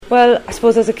Well, I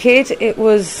suppose as a kid, it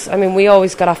was, we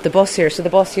always got off the bus here, so the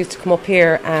bus used to come up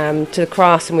here to the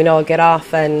cross and we'd all get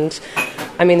off, and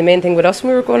the main thing with us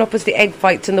when we were growing up was the egg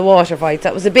fights and the water fights.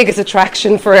 That was the biggest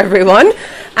attraction for everyone.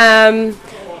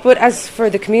 But as for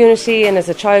the community and as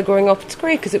a child growing up, it's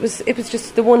great because it was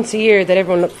just the once a year that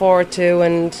everyone looked forward to,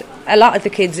 and a lot of the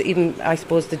kids, even I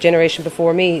suppose the generation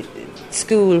before me,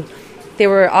 school, they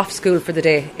were off school for the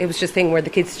day. It was just a thing where the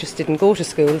kids just didn't go to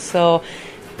school, so...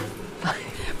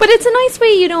 But it's a nice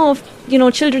way,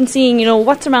 of children seeing,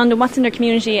 what's around them, what's in their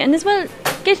community, and as well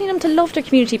getting them to love their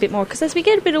community a bit more. Because as we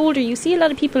get a bit older, you see a lot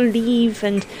of people leave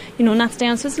and, not stay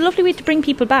on. So it's a lovely way to bring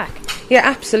people back. Yeah,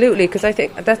 absolutely. Because I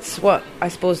think that's what I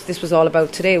suppose this was all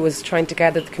about today, was trying to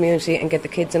gather the community and get the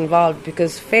kids involved.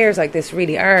 Because fairs like this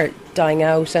really are dying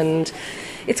out, and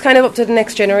it's kind of up to the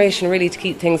next generation really to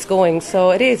keep things going. So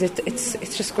it is.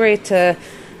 It's just great to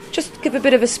just give a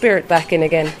bit of a spirit back in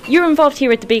again. You're involved here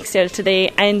at the bake sale today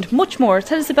and much more.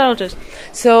 Tell us about it.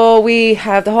 So we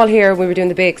have the hall here. We were doing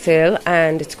the bake sale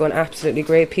and it's going absolutely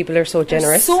great. People are so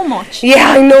generous. There's so much. Yeah,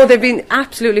 I know. They've been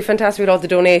absolutely fantastic with all the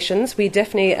donations. We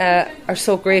definitely are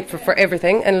so grateful for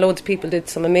everything, and loads of people did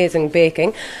some amazing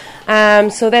baking.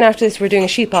 So then after this we're doing a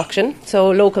sheep auction.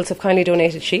 So locals have kindly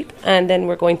donated sheep, and then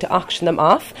we're going to auction them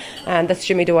off, and that's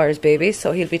Jimmy Dwyer's baby,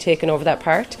 so he'll be taking over that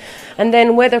part. And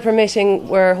then weather permitting,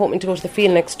 we're hoping to go to the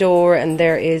field next door, and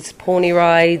there is pony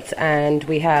rides, and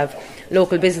we have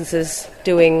local businesses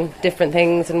doing different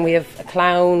things, and we have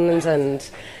clowns and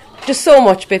just so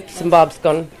much bits and bobs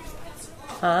gone.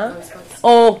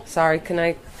 Oh, sorry, can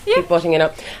I keep butting it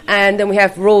up? And then we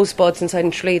have Rosebuds inside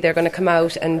in Tralee. They're going to come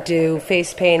out and do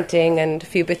face painting and a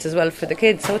few bits as well for the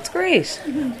kids, so it's great.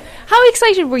 Mm-hmm. How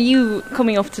excited were you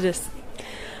coming up to this?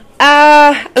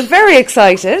 Very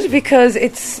excited, because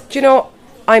it's,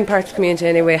 I'm part of the community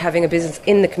anyway, having a business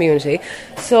in the community,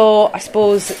 so I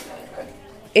suppose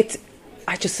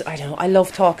I don't know, I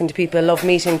love talking to people, I love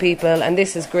meeting people, and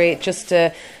this is great just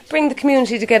to bring the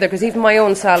community together, because even my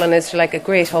own salon is like a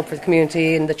great hub for the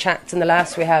community and the chats and the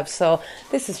laughs we have, so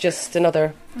this is just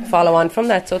another follow on from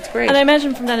that, so it's great. And I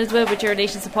imagine from that as well, with your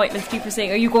latest appointments, people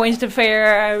saying, are you going to the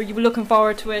fair, are you looking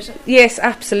forward to it? Yes,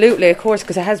 absolutely, of course,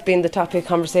 because it has been the topic of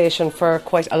conversation for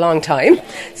quite a long time,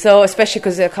 so especially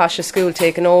because the Akasha School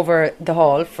taking over the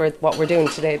hall for what we're doing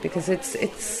today, because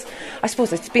it's I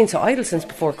suppose it's been so idle since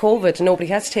before COVID and nobody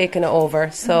has taken it over.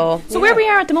 So where we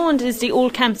are at the moment is the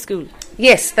old camp school.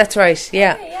 Yes, that's right,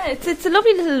 yeah. Yeah, it's a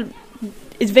lovely little...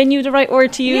 Is venue the right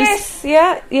word to use? Yes,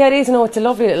 yeah, it is. No, it's a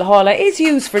lovely little hall. It is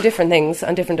used for different things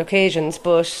on different occasions,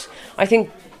 but I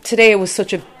think today was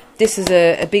this is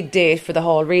a big day for the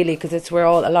hall, really, because it's where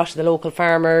a lot of the local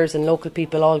farmers and local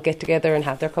people all get together and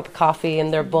have their cup of coffee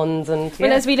and their buns. And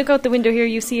well, as we look out the window here,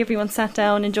 you see everyone sat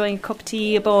down enjoying a cup of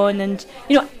tea, a bun, and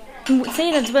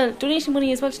saying as well, donating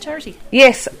money as well to charity.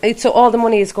 Yes, so all the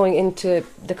money is going into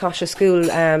the Kasha School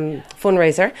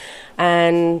fundraiser,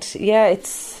 and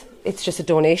it's just a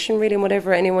donation really, and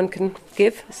whatever anyone can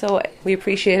give, so we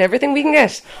appreciate everything we can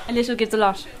get. A little gives a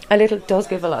lot. A little does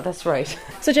give a lot, that's right.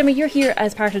 So Gemma, you're here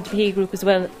as part of the PA group as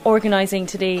well, organising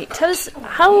today. Tell us,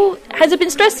 how has it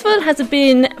been stressful? Has it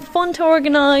been fun to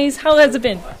organise? How has it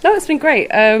been? No, it's been great.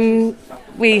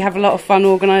 We have a lot of fun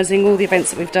organising all the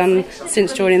events that we've done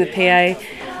since joining the PA.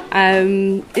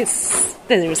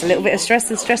 There is a little bit of stress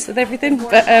with everything,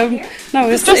 but no,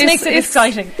 it just makes it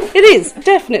exciting. It is,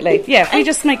 definitely. Yeah,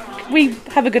 we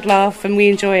have a good laugh and we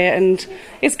enjoy it, and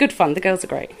it's good fun. The girls are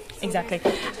great. Exactly.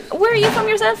 Where are you from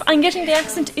yourself? I'm getting the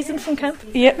accent isn't from camp.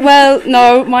 Yeah, well,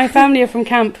 no, my family are from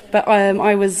camp, but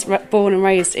I was born and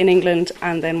raised in England,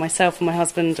 and then myself and my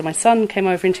husband and my son came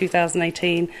over in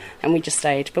 2018, and we just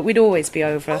stayed. But we'd always be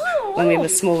over when we were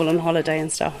small on holiday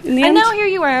and stuff. And now here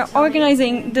you are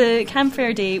organising the Camp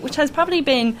Fair Day, which has probably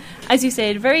been, as you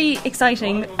said, very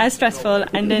exciting, as stressful,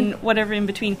 and then whatever in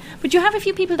between. But you have a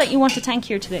few people that you want to thank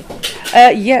here today.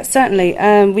 Yeah, certainly.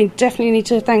 We definitely need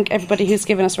to thank everybody who's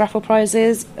given us raffle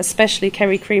prizes, especially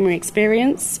Kerry Creamery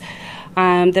Experience.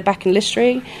 They're back in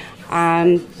Listry.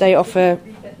 They offer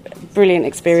brilliant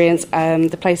experience.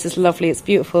 The place is lovely, it's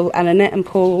beautiful. And Annette and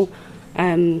Paul,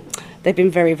 they've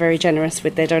been very, very generous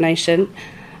with their donation.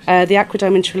 The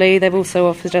Aquadome in Tralee, they've also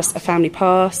offered us a family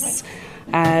pass.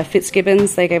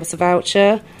 Fitzgibbons, they gave us a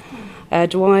voucher.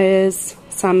 Dwyer's,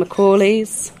 Sam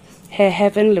Macaulay's, Hair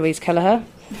Heaven, Louise Kelleher.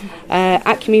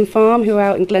 Acumen Farm, who are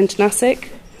out in Glentonassac.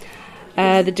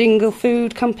 The Dingle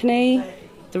Food Company,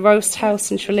 the Roast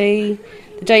House in Tralee,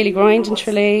 the Daily Grind in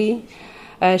Tralee,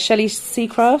 Shelley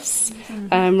Seacrafts,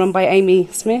 run by Amy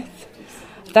Smith,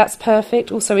 That's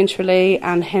perfect. Also in Tralee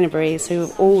and Henneberries, who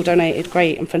have all donated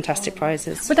great and fantastic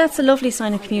prizes. But that's a lovely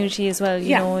sign of community as well.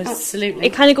 You know, absolutely.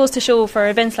 It kind of goes to show for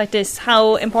events like this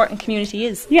how important community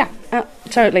is. Yeah,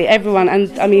 totally. Everyone,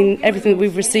 and I mean everything that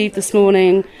we've received this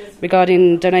morning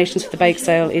regarding donations for the bake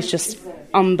sale is just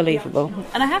unbelievable.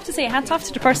 And I have to say, hats off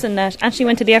to the person that actually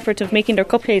went to the effort of making their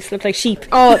cupcakes look like sheep.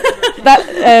 Oh,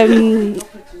 that.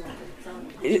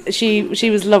 She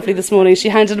was lovely this morning. She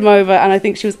handed them over and I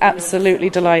think she was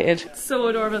absolutely delighted. So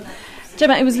adorable.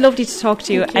 Gemma, it was lovely to talk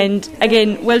to you, and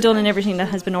again, well done in everything that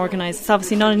has been organised. It's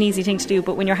obviously not an easy thing to do,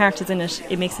 but when your heart is in it,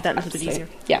 it makes it that little bit easier.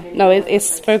 Yeah, no,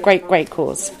 it's for a great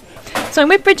cause. So I'm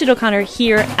with Bridget O'Connor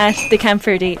here at the Camp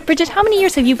Fair Day. Bridget, how many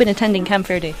years have you been attending Camp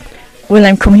Fair Day? Well,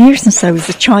 I'm coming here since I was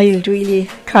a child, really,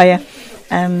 Kaya,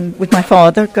 with my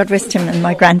father, God rest him, and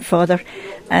my grandfather.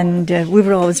 And we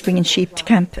were always bringing sheep to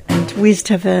camp. And we used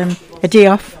to have a day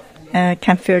off,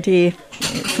 Camp Fair Day,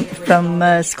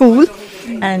 from school.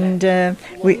 And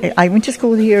I went to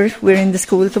school here. We're in the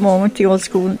school at the moment, the old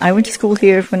school. I went to school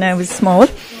here when I was small.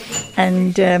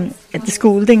 And the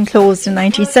school then closed in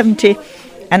 1970.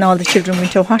 And all the children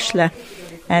went to Huashla.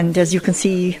 And as you can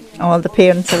see, all the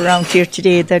parents are around here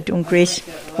today. They're doing great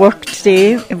work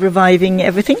today, reviving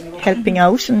everything, helping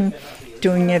out and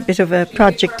doing a bit of a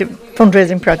project, a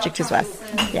fundraising project as well.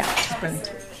 Yeah, it's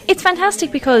brilliant. It's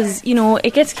fantastic because, you know,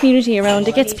 it gets community around,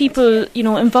 it gets people, you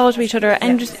know, involved with each other,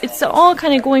 and just, it's all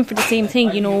kind of going for the same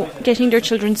thing, you know, getting their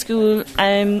children school,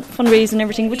 fundraising and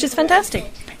everything, which is fantastic.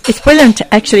 It's brilliant,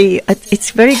 actually. It's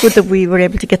very good that we were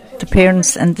able to get the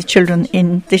parents and the children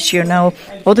in this year. Now,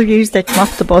 other years they'd come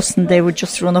off the bus and they would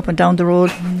just run up and down the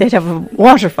road. They'd have a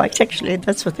water fight, actually.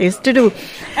 That's what they used to do.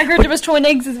 I heard there was throwing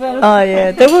eggs as well. Oh, yeah,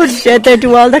 they would. Yeah, they'd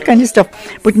do all that kind of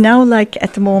stuff. But now, like,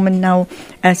 at the moment now,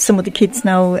 some of the kids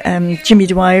now, Jimmy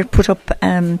Dwyer put up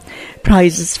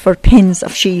prizes for pins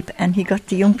of sheep, and he got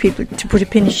the young people to put a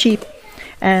pin of sheep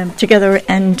together,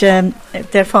 and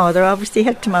their father obviously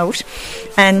helped them out,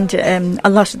 and a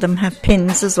lot of them have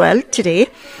pins as well today,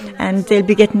 and they'll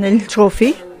be getting a little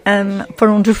trophy for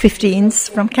under 15s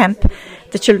from camp.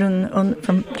 The children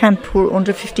from camp who are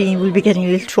under 15 will be getting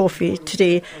a little trophy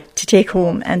today to take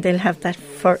home, and they'll have that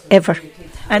forever,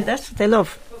 and that's what they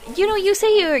love. You know, you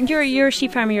say you're a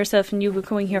sheep farmer yourself, and you've been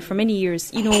coming here for many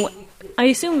years. You know, I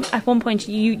assume at one point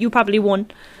you probably won.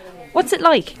 What's it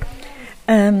like?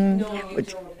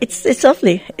 It's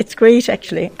lovely. It's great,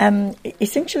 actually.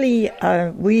 Essentially,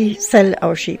 we sell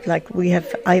our sheep. Like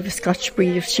I have a Scotch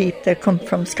breed of sheep that come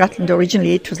from Scotland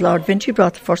originally. It was Lord Vintry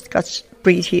brought the first Scotch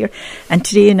breed here, and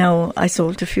today now I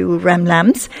sold a few ram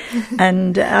lambs.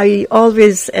 And I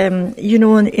always, you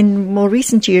know, in more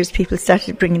recent years, people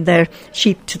started bringing their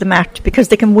sheep to the mart because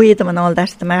they can weigh them and all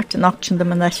that at the mart and auction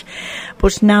them and that.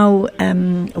 But now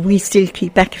we still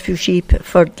keep back a few sheep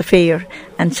for the fair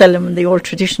and sell them in the old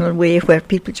traditional way, where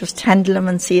people just handle them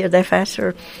and see if they're fat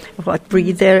or what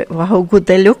breed they're, or how good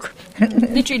they look.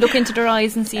 Literally look into their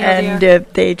eyes and see how they are. And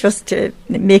they just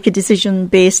make a decision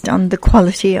based on the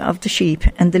quality of the sheep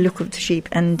and the look of the sheep.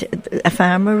 And a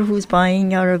farmer who's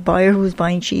buying or a buyer who's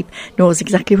buying sheep knows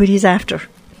exactly what he's after.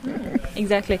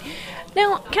 Exactly.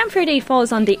 Now, Camp Fair Day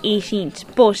falls on the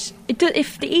 18th, but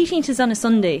if the 18th is on a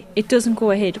Sunday, it doesn't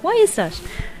go ahead. Why is that?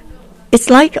 It's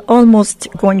like almost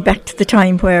going back to the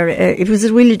time where it was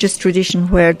a religious tradition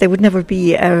where there would never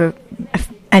be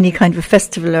any kind of a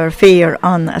festival or a fair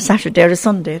on a Saturday or a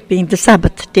Sunday, being the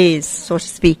Sabbath days, so to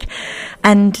speak.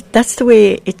 And that's the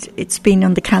way it's been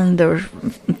on the calendar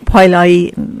while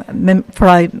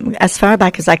as far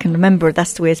back as I can remember,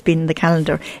 that's the way it's been in the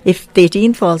calendar. If the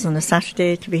 18th falls on a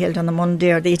Saturday, to be held on a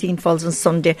Monday, or the 18th falls on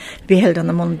Sunday, to be held on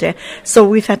a Monday. So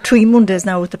we've had 3 Mondays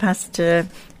now with the past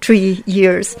 3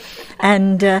 years,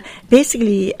 and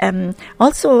basically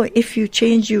also if you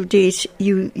change your date,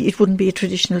 it wouldn't be a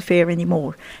traditional fair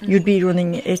anymore. You'd be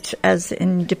running it as an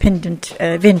independent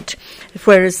event,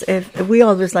 whereas we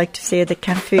always like to say that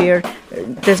Camp Fair,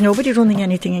 there's nobody running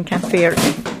anything in Camp Fair.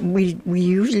 We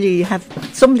usually have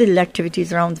some little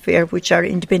activities around the fair which are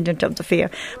independent of the fair,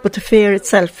 but the fair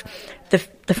itself,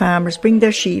 the farmers bring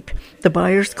their sheep, the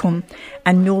buyers come,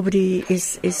 and nobody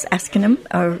is asking them,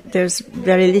 or there's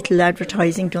very little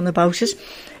advertising done about it,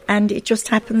 and it just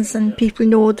happens, and people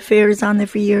know the fair is on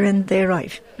every year and they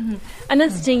arrive. Mm-hmm. And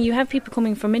that's the thing, you have people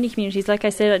coming from many communities. Like I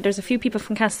said, there's a few people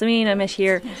from Castlemaine I met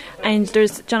here, and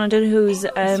there's John O'Donoghue's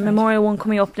memorial one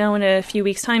coming up now in a few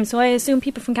weeks' time, so I assume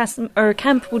people from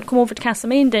Camp would come over to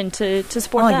Castlemaine then to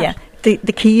support that. Yeah.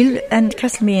 The Keel and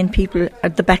Castlemaine people are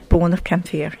the backbone of Camp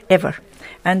Fair, ever.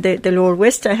 And the Lower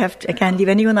West, I can't leave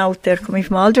anyone out there coming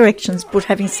from all directions, but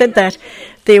having said that,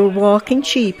 they were walking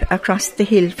sheep across the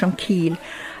hill from Keel,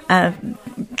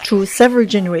 through several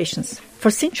generations, for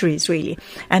centuries really.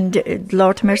 And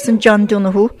Lord Merson, John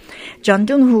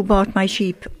Donoghue bought my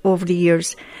sheep over the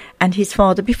years, and his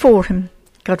father before him,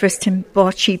 God rest him,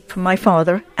 bought sheep from my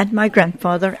father, and my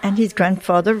grandfather and his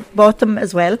grandfather bought them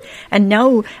as well. And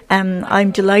now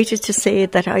I'm delighted to say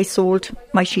that I sold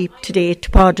my sheep today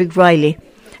to Padraig Riley,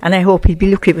 and I hope he'll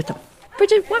be lucky with them.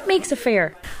 Bridget, what makes a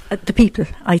fair? The people,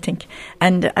 I think.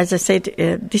 And as I said,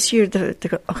 this year the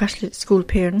Aughacashla school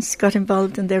parents got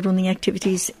involved in their running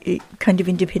activities kind of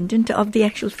independent of the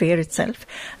actual fair itself.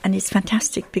 And it's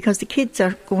fantastic because the kids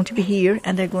are going to be here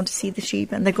and they're going to see the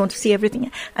sheep and they're going to see everything.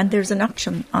 And there's an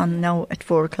auction on now at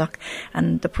 4:00,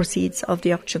 and the proceeds of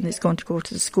the auction is going to go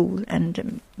to the school.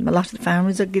 And a lot of the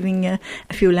farmers are giving a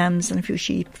few lambs and a few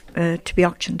sheep to be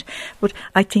auctioned. But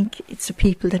I think it's the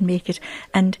people that make it.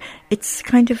 And it's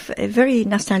kind of very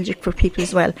nostalgic for people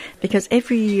as well, because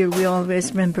every year we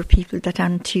always remember people that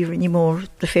aren't here anymore,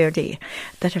 the fair day,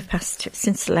 that have passed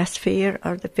since the last fair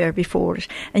or the fair before it,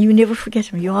 and you never forget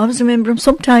them. You always remember them.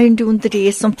 Sometime during the day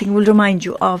something will remind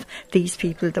you of these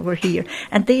people that were here,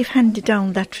 and they've handed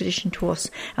down that tradition to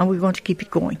us, and we're going to keep it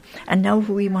going. And now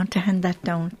we want to hand that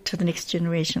down to the next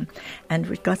generation, and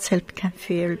with God's help Camp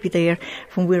Fair will be there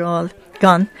when we're all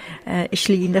gone,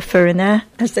 Ishlina Ferina,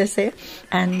 as they say.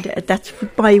 And that's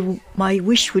what my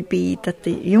wish would be, that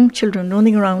the young children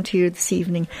running around here this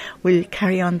evening will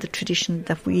carry on the tradition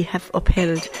that we have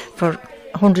upheld for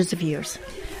hundreds of years.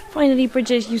 Finally,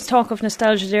 Bridget, you talk of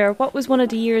nostalgia there. What was one of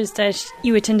the years that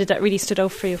you attended that really stood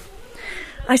out for you?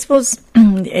 I suppose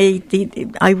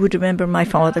I would remember my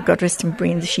father, God rest him,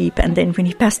 bringing the sheep, and then when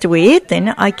he passed away, then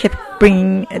I kept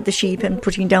bringing the sheep and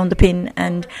putting down the pin.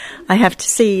 And I have to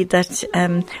say that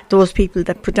those people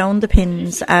that put down the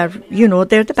pins are,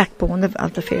 they're the backbone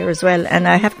of the fair as well. And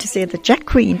I have to say that Jack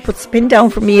Queen puts the pin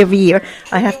down for me every year.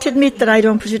 I have to admit that I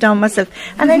don't put it down myself,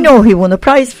 and I know he won a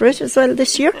prize for it as well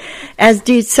this year, as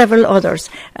did several others.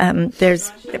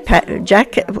 There's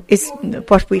Jack is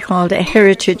what we call a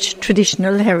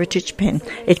traditional heritage pin.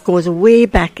 It goes way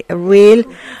back,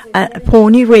 a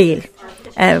pony rail,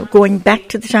 going back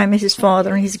to the time of his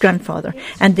father and his grandfather.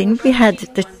 And then we had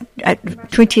the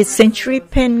 20th century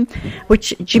pen,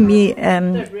 which Jimmy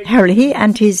Hurley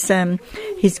and his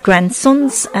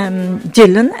grandsons,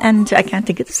 Dylan, and I can't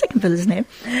think of the second fellow's name,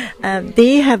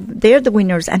 they're the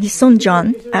winners, and his son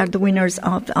John are the winners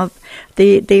of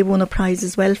they won a prize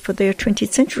as well for their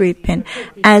 20th century pen,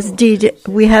 as did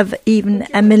we have even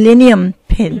a millennium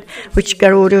pen, which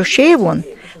Garrod O'Shea won,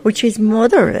 which his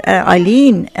mother,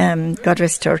 Eileen, God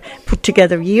rest her, put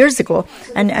together years ago.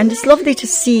 And it's lovely to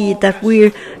see that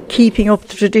we're keeping up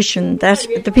the tradition that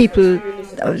the people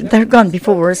that have gone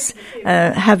before us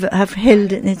have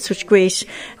held in such great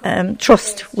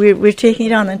trust. We're taking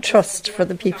it on in trust for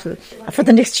the people, for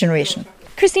the next generation.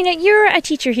 Christina, you're a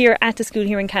teacher here at the school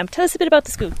here in Camp. Tell us a bit about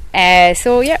the school.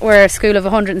 We're a school of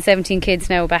 117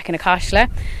 kids now back in Aughacashla.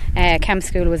 Camp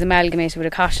School was amalgamated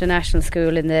with Aughacashla National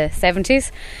School in the 70s.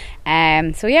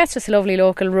 It's just a lovely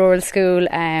local rural school,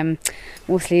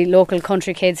 mostly local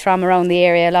country kids from around the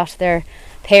area. A lot of their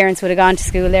parents would have gone to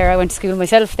school there. I went to school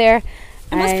myself there.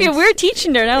 It must be a weird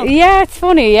teaching there now. Yeah, it's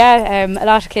funny, yeah. A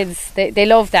lot of kids, they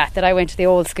love that I went to the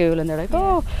old school, and they're like,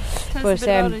 oh. Tell us a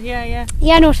bit about it, yeah.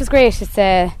 Yeah, no, it was great. It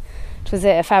was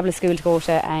a fabulous school to go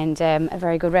to, and a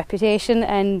very good reputation,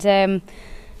 and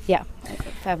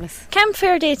fabulous. Camp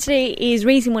Fair Day today is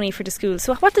raising money for the school.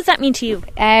 So what does that mean to you?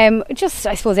 I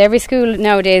suppose every school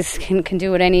nowadays can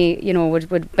do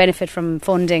it. Would benefit from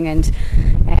funding, and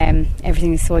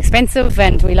everything is so expensive,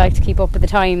 and we like to keep up with the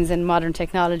times and modern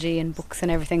technology and books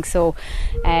and everything. So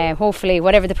hopefully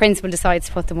whatever the principal decides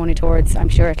to put the money towards, I'm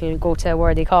sure it'll go to a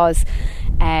worthy cause.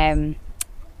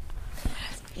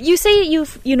 You say you're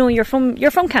from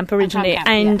Camp originally, Camp,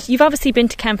 and you've obviously been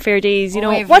to Camp Fair Days.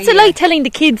 every What's it like telling the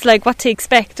kids what to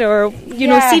expect, or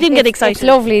see them get excited? It's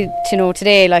lovely to know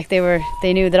today.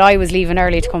 They knew that I was leaving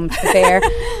early to come to the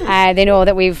fair. They know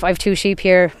that I've 2 sheep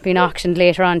here being auctioned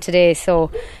later on today.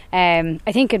 So I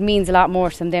think it means a lot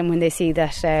more to them when they see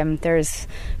that there's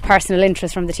personal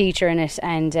interest from the teacher in it,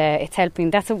 and it's helping.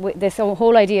 This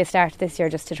whole idea started this year,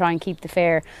 just to try and keep the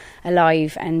fair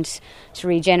alive and to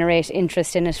regenerate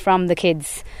interest in it from the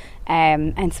kids.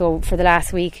 And so for the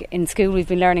last week in school, we've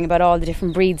been learning about all the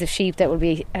different breeds of sheep that will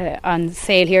be on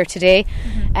sale here today.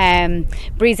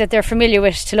 Breeds that they're familiar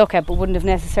with to look at, but wouldn't have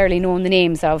necessarily known the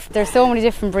names of. There's so many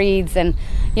different breeds, and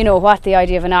what the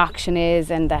idea of an auction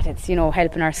is, and that it's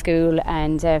helping our school.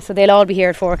 And so they'll all be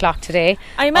here at 4:00 today.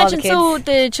 I imagine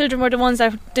the children were the ones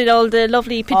that did all the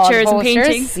lovely pictures and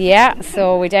paintings. Yeah,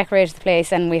 so we decorated the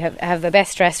place, and we have the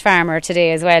best dressed farmer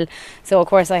today as well. So of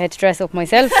course I had to dress up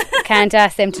myself. can't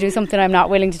ask them to do something I'm not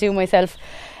willing to do myself.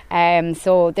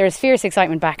 So there's fierce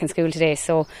excitement back in school today.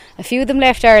 So a few of them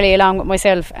left early along with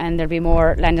myself, and there'll be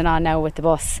more landing on now with the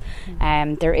bus.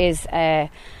 There is a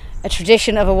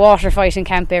tradition of a water fight in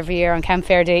camp every year on Camp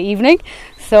Fair Day evening,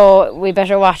 so we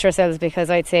better watch ourselves, because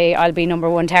I'd say I'll be number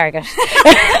one target.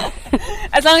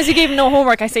 As long as you gave them no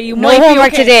homework, I say you no might be homework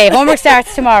okay. today. Homework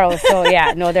starts tomorrow, so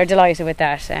yeah, no, they're delighted with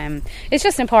that. It's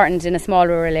just important in a small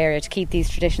rural area to keep these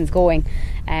traditions going,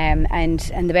 and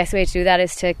the best way to do that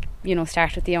is to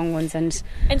start with the young ones. And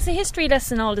it's a history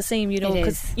lesson all the same, It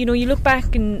because is. you look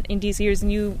back in these years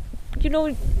and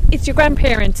it's your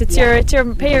grandparents, it's your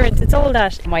parents, it's all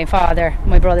that. My father,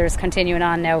 my brother's continuing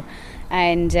on now,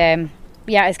 and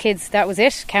as kids, that was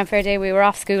it. Camp Fair Day, we were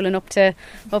off school and up to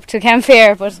Camp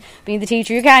Fair, but being the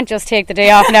teacher, you can't just take the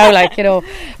day off now,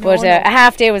 But a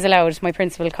half day was allowed. My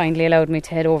principal kindly allowed me to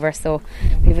head over, so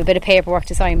we have a bit of paperwork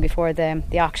to sign before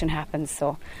the auction happens.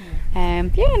 So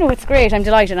it's great. I'm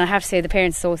delighted, and I have to say the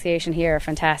Parents Association here are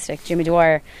fantastic. Jimmy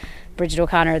Dwyer, Bridget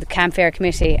O'Connor, the Camp Fair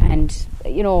Committee, and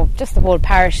just the whole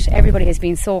parish. Everybody has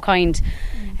been so kind.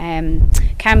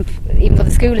 Camp, even though the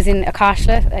school is in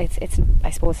Akashla, it's I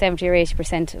suppose 70 or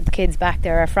 80% of the kids back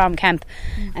there are from camp,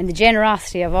 and the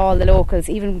generosity of all the locals,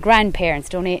 even grandparents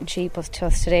donating sheep to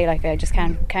us today, I just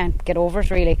can't get over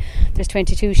it really. There's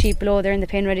 22 sheep below there in the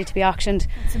pen ready to be auctioned.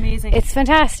 It's amazing. It's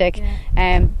fantastic.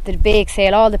 The bake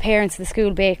sale, all the parents of the school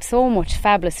baked so much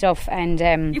fabulous stuff, and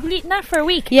you've been eating that for a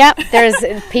week. Yeah, there's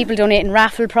people donating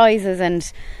raffle prizes,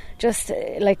 and just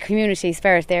community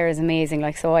spirit there is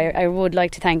amazing. So I would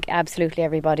like to thank absolutely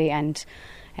everybody, and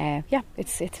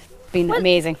it's been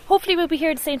amazing. Hopefully we'll be here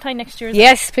at the same time next year.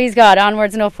 Yes, please God,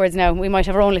 onwards and upwards now. We might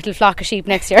have our own little flock of sheep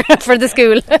next year for the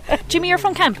school. Jimmy, you're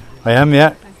from camp? I am,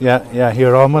 yeah,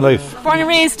 here all my life. Born and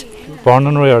raised? Born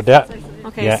and reared, yeah.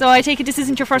 Okay, yeah. So I take it this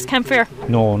isn't your first camp fair?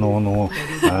 No.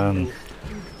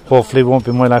 Hopefully it won't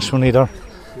be my last one either.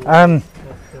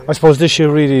 I suppose this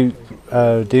year really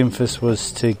the emphasis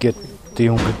was to get the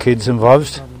younger kids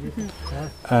involved,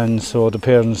 and so the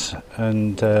parents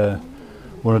and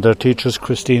one of their teachers,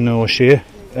 Christina O'Shea,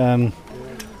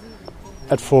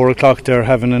 at 4 o'clock they're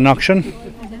having an auction,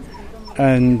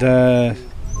 and they're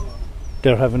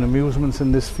having amusements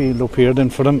in this field up here then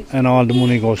for them, and all the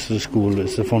money goes to the school.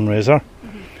 It's a fundraiser,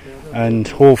 and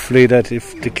hopefully that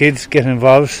if the kids get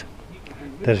involved,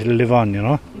 that it'll live on,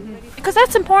 Because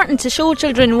that's important, to show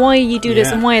children why you do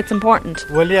this and why it's important.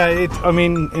 Well, yeah,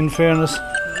 in fairness,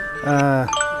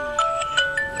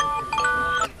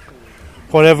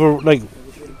 whatever,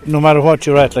 no matter what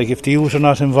you're at, if the youth are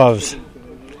not involved,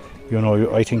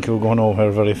 I think you're going nowhere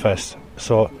very fast.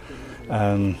 So,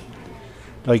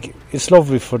 it's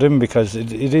lovely for them, because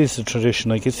it is a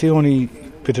tradition. It's the only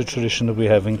bit of tradition that we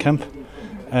have in camp,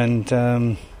 and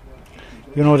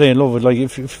they love it.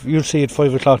 If you see at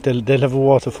 5 o'clock, they'll have a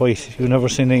water fight. You've never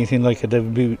seen anything like it. They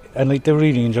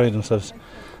really enjoy themselves,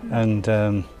 and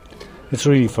it's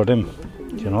really for them,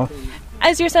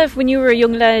 As yourself, when you were a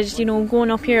young lad, going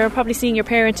up here, probably seeing your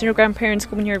parents and your grandparents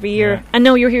coming here every year, and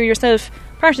now you're here yourself,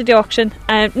 part of the auction.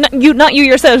 Not you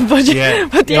yourself, but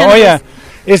but the animals.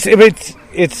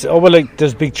 It's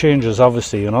there's big changes,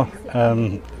 obviously.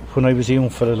 When I was a young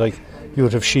fella, you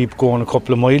would have sheep going a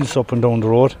couple of miles up and down the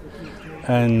road.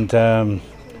 And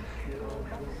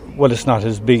it's not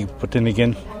as big, but then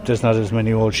again, there's not as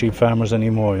many old sheep farmers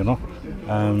anymore,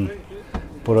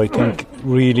 but I think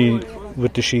really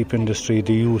with the sheep industry,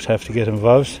 the youth have to get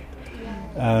involved,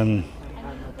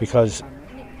 because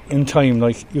in time,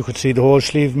 you could see the whole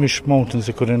Slieve Mountains,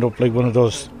 it could end up like one of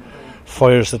those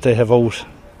fires that they have out.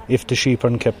 If the sheep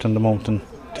aren't kept on the mountain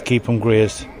to keep them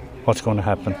grazed, what's going to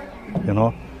happen,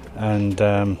 and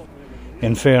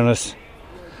in fairness,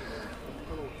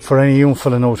 for any young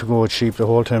fella now to go with sheep the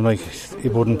whole time,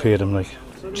 it wouldn't pay them. They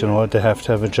have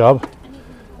to have a job,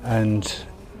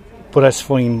 but that's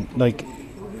fine.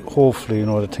 Hopefully,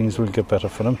 that things will get better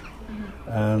for them.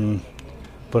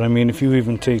 But if you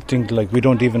even think we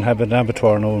don't even have an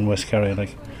abattoir now in West Kerry, and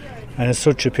it's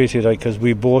such a pity, because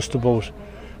we boast about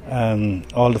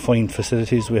all the fine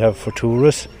facilities we have for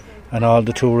tourists, and all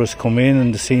the tourists come in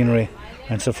and the scenery,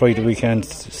 and it's a Friday weekend,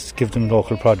 give them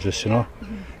local produce.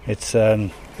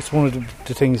 It's one of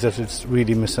the things that it's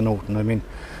really missing out. And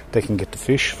they can get the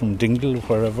fish from Dingle,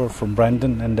 wherever, from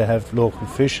Brandon, and they have local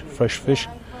fish, fresh fish.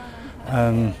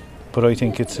 But I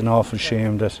think it's an awful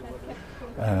shame that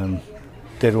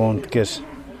they don't get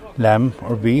lamb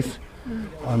or beef.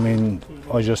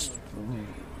 I just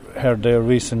heard there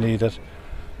recently that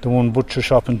the one butcher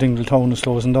shop in Dingle Town is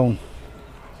closing down.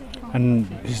 And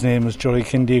his name is Jerry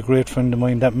Kindy, a great friend of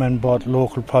mine. That man bought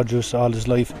local produce all his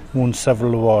life, won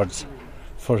several awards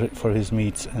for his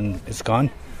meats, and it's gone.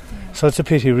 So it's a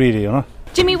pity, really, you know.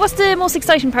 Jimmy, what's the most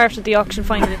exciting part of the auction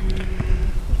finding?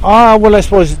 Well, I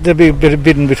suppose there'll be a bit of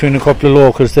bidding between a couple of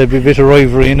locals. There'll be a bit of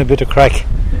rivalry and a bit of crack,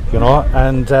 you know.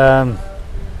 And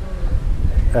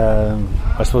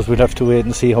I suppose we'll have to wait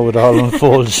and see how it all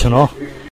unfolds, you know.